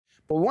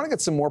Well, we want to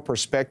get some more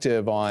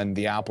perspective on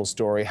the Apple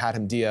story.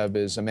 Hatem Dhiab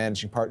is a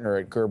managing partner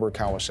at Gerber,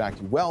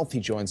 Kawasaki Wealth.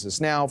 He joins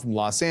us now from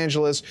Los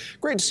Angeles.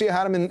 Great to see you,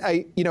 Hatem. And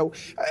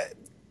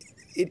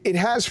it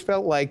has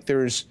felt like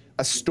there's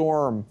a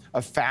storm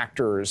of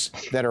factors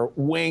that are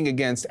weighing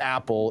against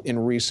Apple in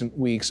recent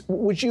weeks.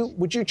 Would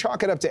you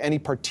chalk it up to any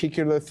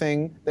particular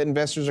thing that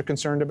investors are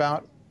concerned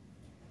about?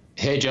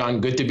 Hey,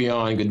 John, good to be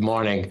on. Good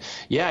morning.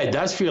 Yeah, it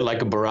does feel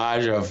like a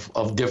barrage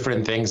of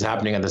different things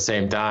happening at the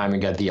same time. You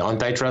got the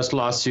antitrust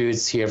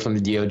lawsuits here from the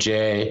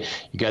DOJ.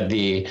 You got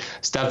the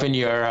stuff in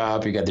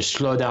Europe. You got the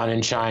slowdown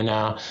in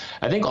China.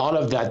 I think all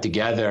of that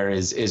together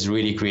is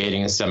really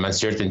creating some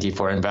uncertainty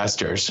for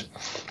investors.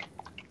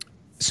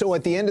 So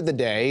at the end of the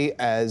day,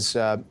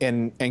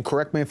 and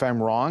correct me if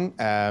I'm wrong,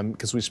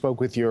 because we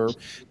spoke with your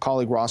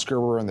colleague Ross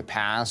Gerber in the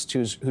past,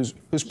 who's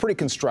pretty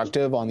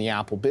constructive on the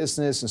Apple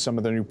business and some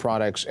of the new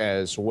products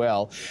as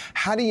well.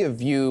 How do you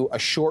view a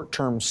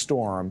short-term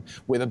storm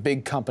with a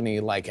big company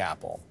like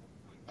Apple?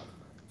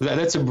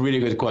 That's a really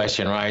good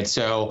question, right?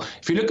 So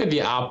if you look at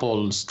the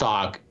Apple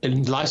stock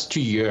in the last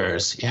 2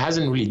 years, it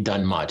hasn't really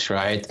done much,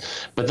 right?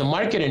 But the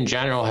market in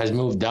general has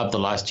moved up the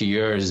last 2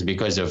 years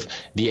because of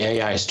the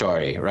AI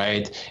story,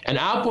 right? And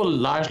Apple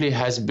largely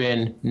has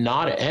been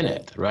not in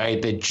it,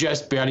 right? They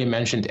just barely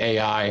mentioned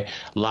AI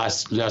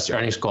last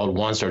earnings call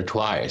once or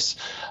twice.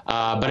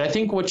 But I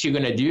think what you're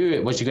going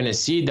to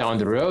see down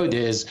the road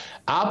is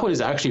Apple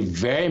is actually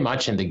very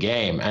much in the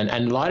game. And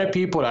a lot of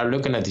people are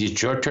looking at these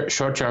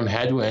short-term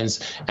headwinds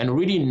and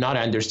really not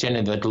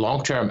understanding that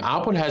long-term,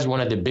 Apple has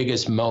one of the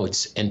biggest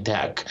moats in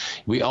tech.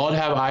 We all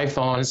have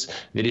iPhones.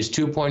 There is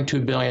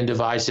 2.2 billion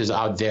devices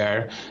out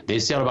there. They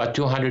sell about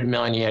 200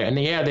 million a year. And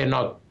yeah, they're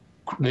not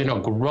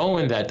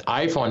growing that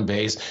iPhone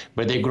base,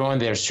 but they're growing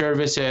their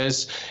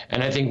services.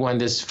 And I think when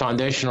this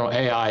foundational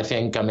AI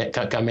thing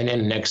coming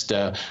in next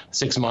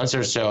 6 months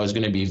or so is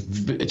going to be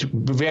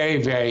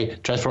very, very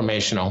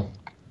transformational.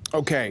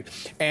 Okay.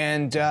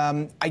 And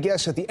I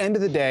guess at the end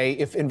of the day,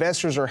 if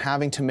investors are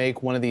having to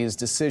make one of these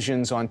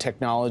decisions on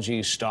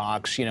technology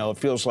stocks, it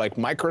feels like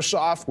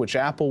Microsoft, which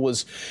Apple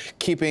was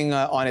keeping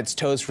on its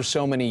toes for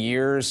so many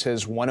years,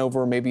 has won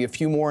over maybe a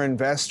few more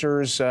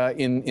investors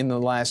in the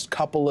last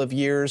couple of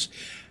years.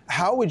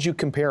 How would you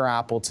compare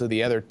Apple to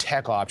the other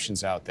tech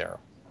options out there?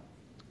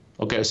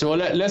 Okay, so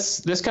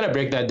let's kind of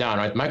break that down,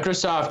 right?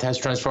 Microsoft has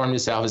transformed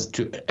itself as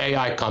an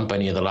AI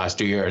company in the last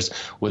 2 years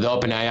with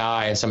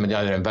OpenAI and some of the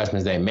other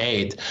investments they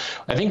made.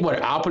 I think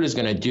what Apple is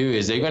going to do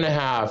is they're going to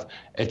have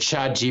a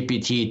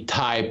ChatGPT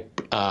type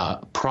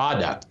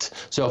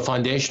product, so a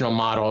foundational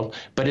model,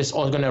 but it's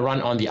all going to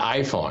run on the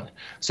iPhone.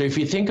 So if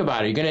you think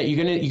about it,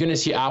 you're gonna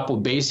see Apple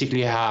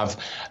basically have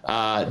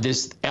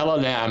this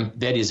LLM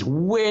that is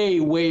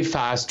way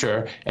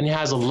faster and it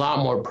has a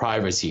lot more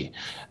privacy,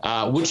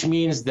 which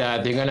means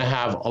that they're going to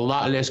have a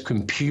lot less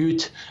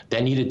compute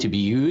that needed to be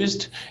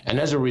used. And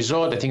as a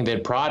result, I think their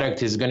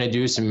product is going to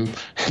do some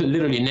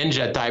literally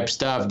ninja type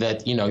stuff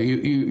that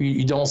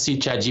you don't see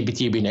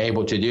ChatGPT being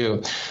able to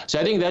do.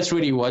 So I think that's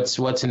really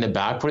what's in the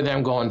back for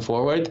them going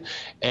forward.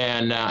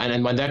 And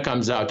then when that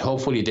comes out,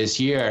 hopefully this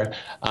year,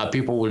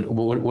 people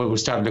will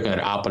start looking at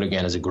Apple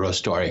again as a growth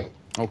story.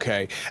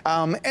 Okay.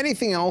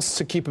 Anything else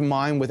to keep in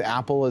mind with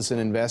Apple as an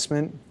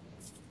investment?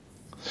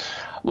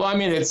 Well, I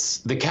mean, it's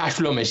the cash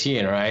flow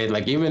machine, right?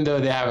 Like, even though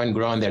they haven't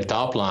grown their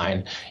top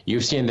line,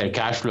 you've seen their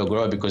cash flow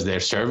grow because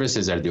their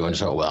services are doing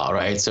so well,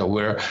 right? So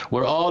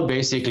we're all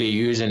basically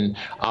using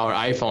our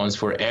iPhones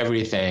for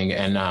everything,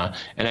 and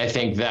I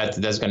think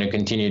that's going to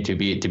continue to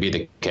be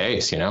the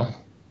case,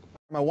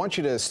 I want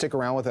you to stick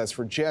around with us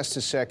for just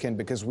a second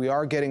because we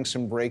are getting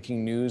some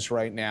breaking news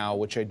right now,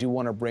 which I do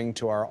want to bring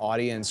to our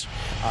audience.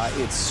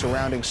 It's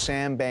surrounding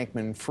Sam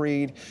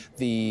Bankman-Fried,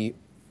 the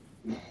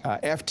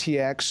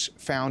FTX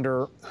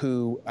founder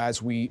who,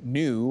 as we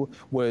knew,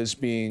 was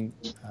being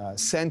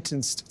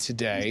sentenced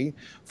today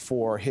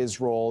for his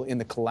role in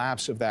the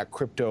collapse of that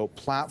crypto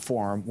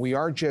platform. We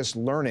are just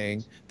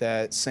learning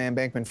that Sam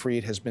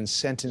Bankman-Fried has been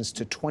sentenced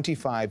to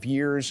 25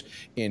 years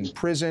in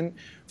prison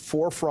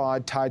for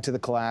fraud tied to the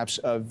collapse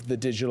of the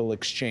digital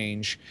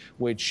exchange,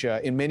 which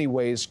in many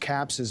ways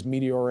caps his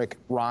meteoric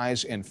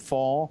rise and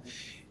fall.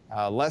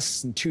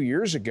 Less than 2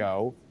 years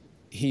ago,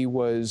 he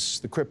was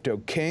the crypto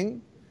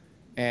king.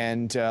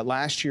 And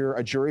last year,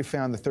 a jury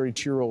found the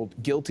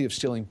 32-year-old guilty of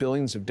stealing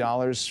billions of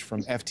dollars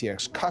from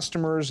FTX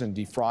customers and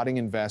defrauding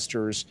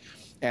investors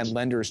and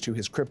lenders to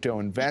his crypto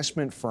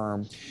investment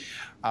firm.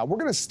 We're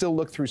going to still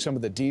look through some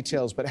of the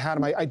details, but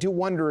Hatem, I do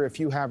wonder if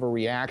you have a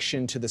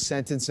reaction to the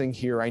sentencing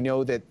here. I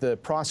know that the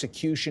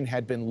prosecution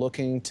had been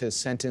looking to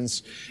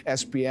sentence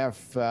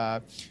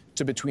SBF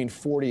to between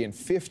 40 and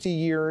 50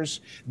 years.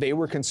 They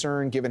were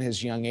concerned, given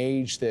his young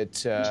age,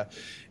 that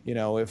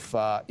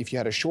if you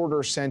had a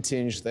shorter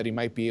sentence, that he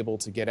might be able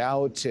to get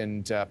out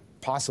and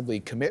possibly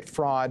commit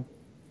fraud.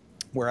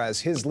 whereas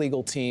his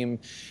legal team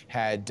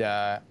had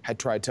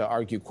tried to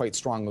argue quite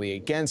strongly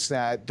against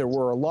that. There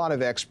were a lot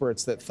of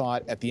experts that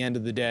thought at the end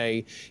of the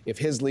day, if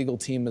his legal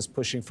team is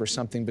pushing for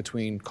something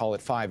between, call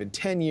it 5 and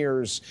 10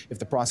 years, if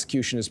the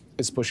prosecution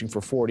is pushing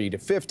for 40 to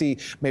 50,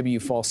 maybe you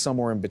fall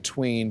somewhere in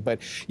between. But,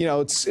 you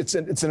know, it's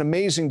an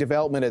amazing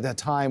development at a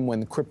time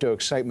when crypto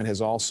excitement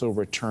has also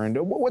returned.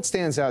 What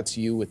stands out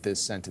to you with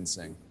this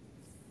sentencing?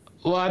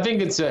 Well, I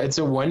think it's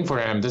a win for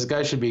him. This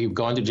guy should be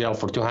going to jail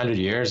for 200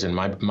 years, in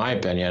my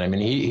opinion. I mean,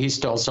 he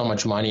stole so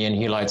much money and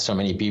he lied to so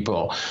many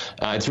people.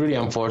 It's really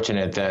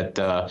unfortunate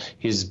that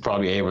he's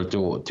probably able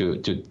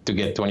to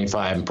get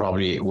 25 and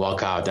probably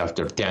walk out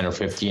after 10 or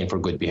 15 for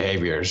good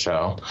behavior.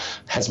 So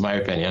that's my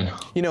opinion.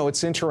 You know,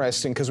 it's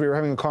interesting because we were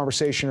having a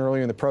conversation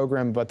earlier in the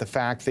program about the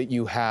fact that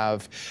you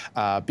have,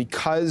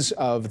 because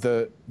of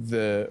the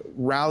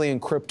rally in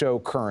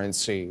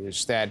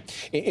cryptocurrencies, that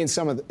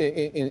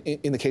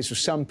in the case of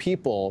some people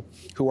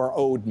who are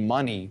owed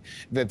money,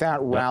 that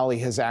rally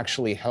has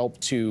actually helped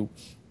to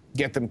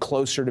get them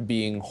closer to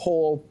being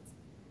whole.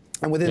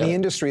 And within the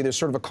industry, there's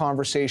sort of a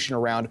conversation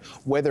around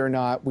whether or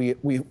not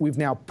we've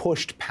now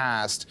pushed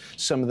past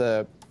some of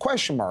the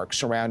question marks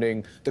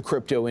surrounding the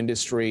crypto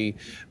industry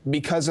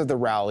because of the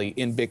rally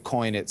in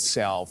Bitcoin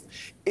itself.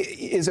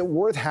 Is it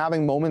worth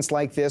having moments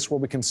like this where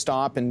we can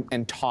stop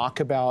and talk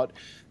about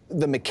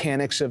the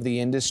mechanics of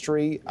the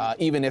industry,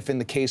 even if in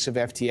the case of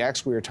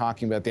FTX, we were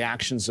talking about the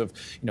actions of,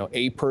 you know,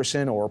 a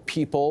person or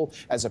people,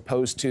 as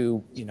opposed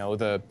to, you know,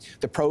 the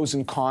pros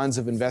and cons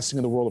of investing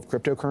in the world of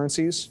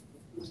cryptocurrencies?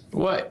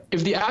 Well,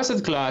 if the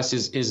asset class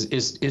is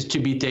to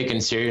be taken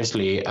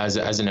seriously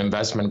as an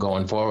investment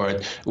going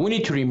forward, we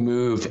need to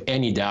remove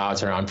any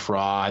doubts around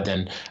fraud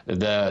and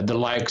the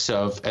likes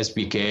of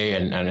SBK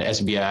and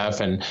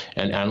SBF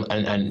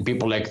and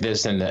people like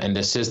this in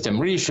the system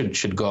really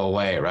should go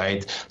away,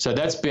 right? So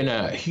that's been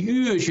a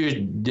huge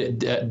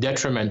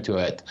detriment to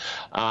it.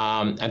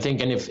 I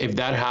think, and if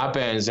that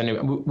happens,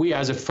 and we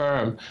as a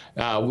firm,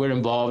 we're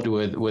involved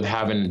with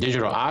having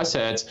digital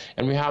assets,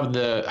 and we have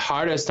the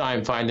hardest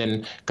time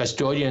finding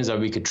custodians that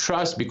we could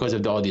trust because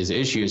of all these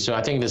issues. So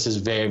I think this is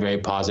very, very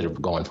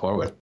positive going forward.